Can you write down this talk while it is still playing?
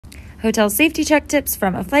Hotel safety check tips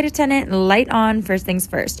from a flight attendant. Light on first things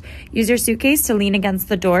first. Use your suitcase to lean against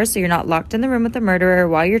the door so you're not locked in the room with the murderer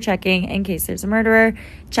while you're checking in case there's a murderer.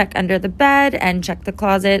 Check under the bed and check the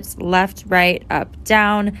closets, left, right, up,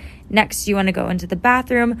 down. Next, you want to go into the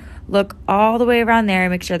bathroom. Look all the way around there.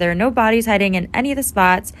 Make sure there are no bodies hiding in any of the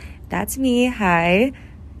spots. That's me. Hi.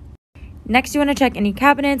 Next, you want to check any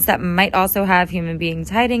cabinets that might also have human beings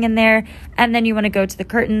hiding in there. And then you want to go to the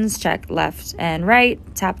curtains, check left and right,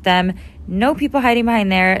 tap them. No people hiding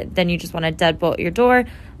behind there. Then you just want to deadbolt your door,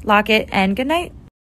 lock it, and good night.